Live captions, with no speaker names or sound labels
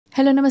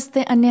Hello,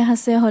 namaste,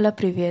 annyeonghaseyo, hola,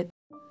 privyet.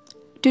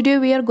 Today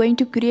we are going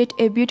to create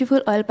a beautiful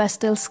oil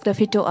pastel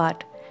Sgraffito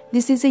art.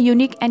 This is a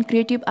unique and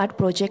creative art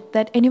project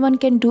that anyone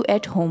can do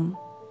at home.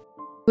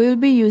 We will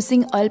be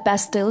using oil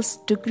pastels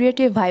to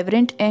create a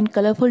vibrant and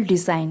colorful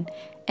design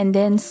and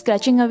then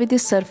scratching away the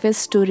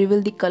surface to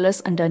reveal the colors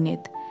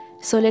underneath.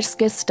 So let's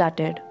get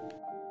started.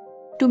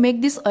 To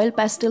make this oil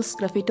pastel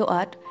Sgraffito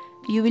art,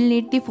 you will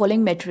need the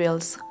following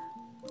materials: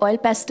 oil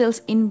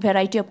pastels in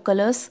variety of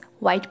colors,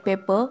 white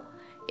paper,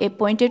 a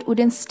pointed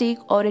wooden stick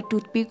or a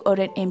toothpick or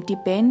an empty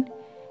pen,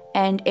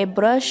 and a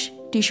brush,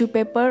 tissue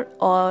paper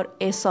or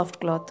a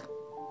soft cloth.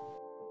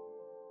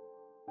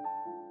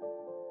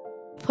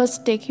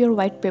 First, take your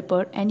white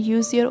paper and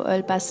use your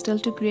oil pastel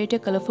to create a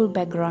colorful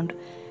background.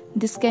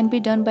 This can be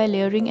done by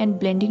layering and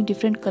blending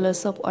different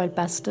colors of oil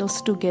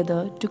pastels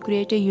together to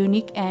create a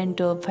unique and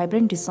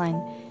vibrant design.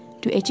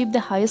 To achieve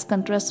the highest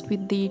contrast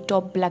with the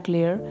top black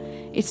layer,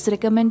 it's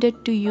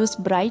recommended to use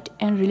bright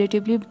and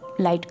relatively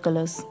light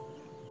colors.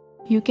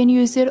 You can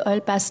use your oil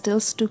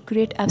pastels to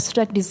create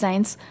abstract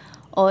designs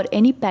or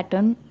any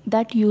pattern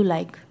that you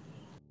like.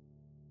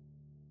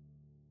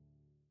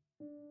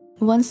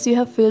 Once you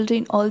have filled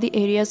in all the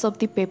areas of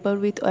the paper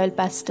with oil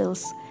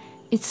pastels,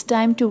 it's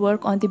time to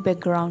work on the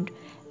background.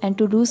 And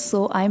to do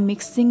so, I am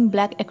mixing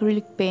black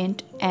acrylic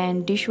paint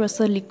and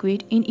dishwasher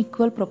liquid in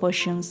equal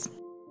proportions.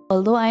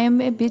 Although I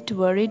am a bit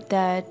worried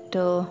that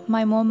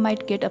my mom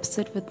might get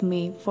upset with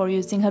me for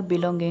using her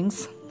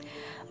belongings,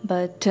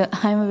 but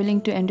I am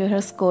willing to endure her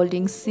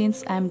scolding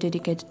since I am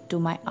dedicated to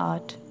my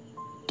art.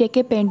 Take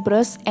a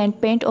paintbrush and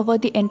paint over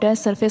the entire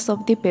surface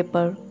of the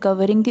paper,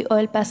 covering the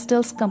oil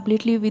pastels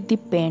completely with the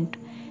paint.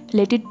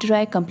 Let it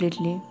dry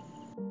completely.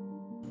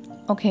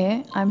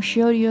 Okay, I'm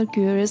sure you're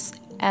curious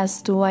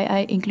as to why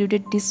I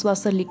included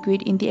dishwasher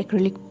liquid in the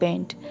acrylic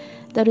paint.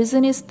 The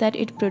reason is that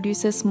it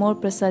produces more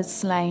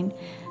precise line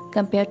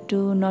compared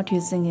to not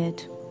using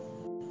it.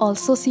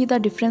 Also, see the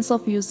difference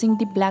of using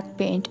the black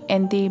paint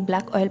and the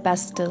black oil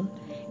pastel.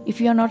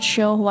 If you are not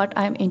sure what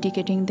I am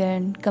indicating,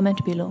 then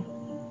comment below.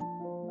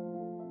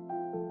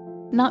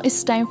 Now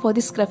it's time for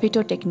the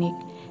Sgraffito technique.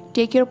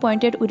 Take your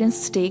pointed wooden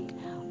stick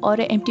or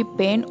an empty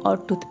pen or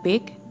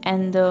toothpick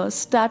and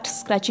start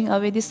scratching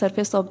away the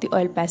surface of the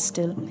oil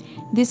pastel.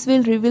 This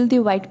will reveal the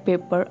white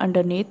paper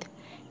underneath,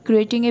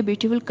 creating a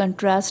beautiful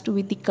contrast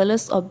with the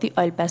colors of the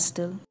oil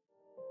pastel.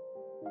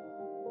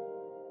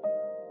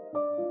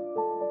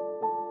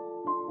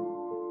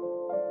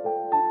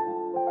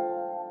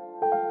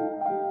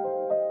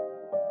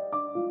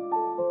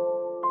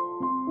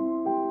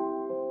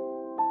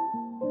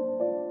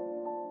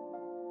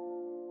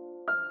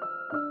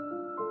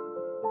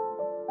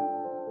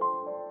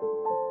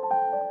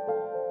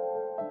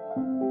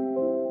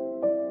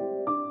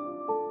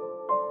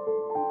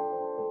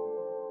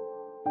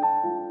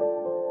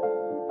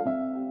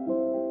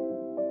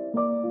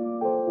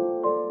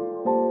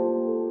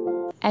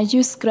 As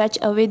you scratch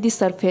away the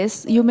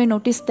surface, you may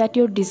notice that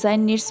your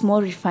design needs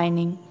more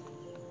refining.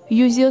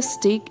 Use your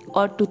stick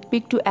or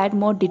toothpick to add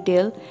more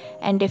detail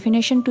and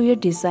definition to your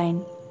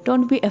design.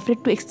 Don't be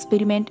afraid to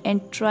experiment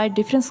and try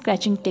different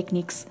scratching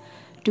techniques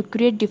to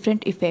create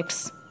different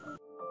effects.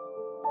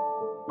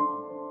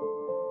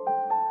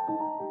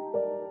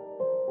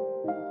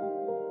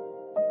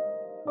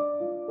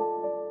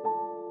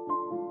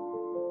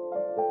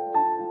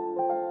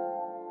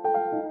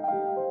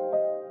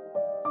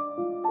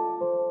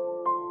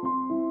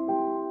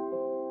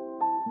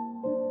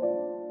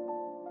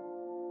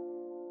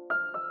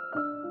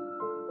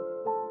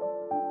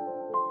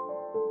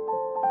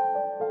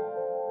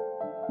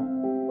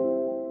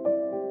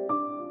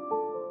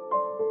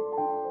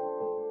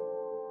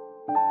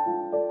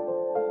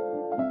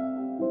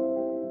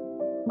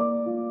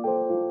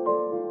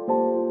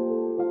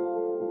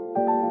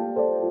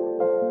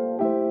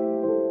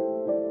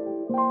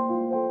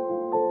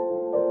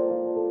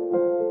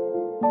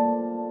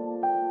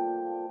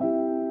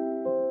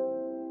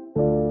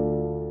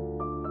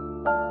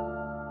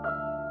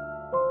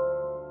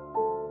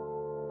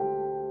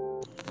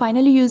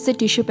 Finally, use a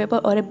tissue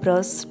paper or a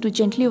brush to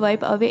gently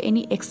wipe away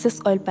any excess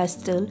oil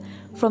pastel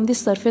from the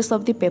surface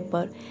of the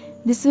paper.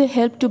 This will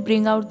help to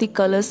bring out the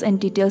colors and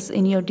details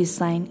in your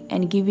design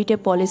and give it a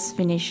polished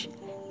finish.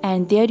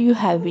 And there you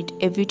have it,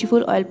 a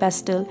beautiful oil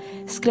pastel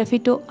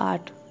Sgraffito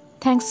art.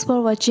 Thanks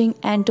for watching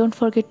and don't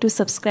forget to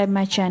subscribe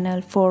my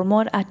channel for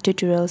more art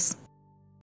tutorials.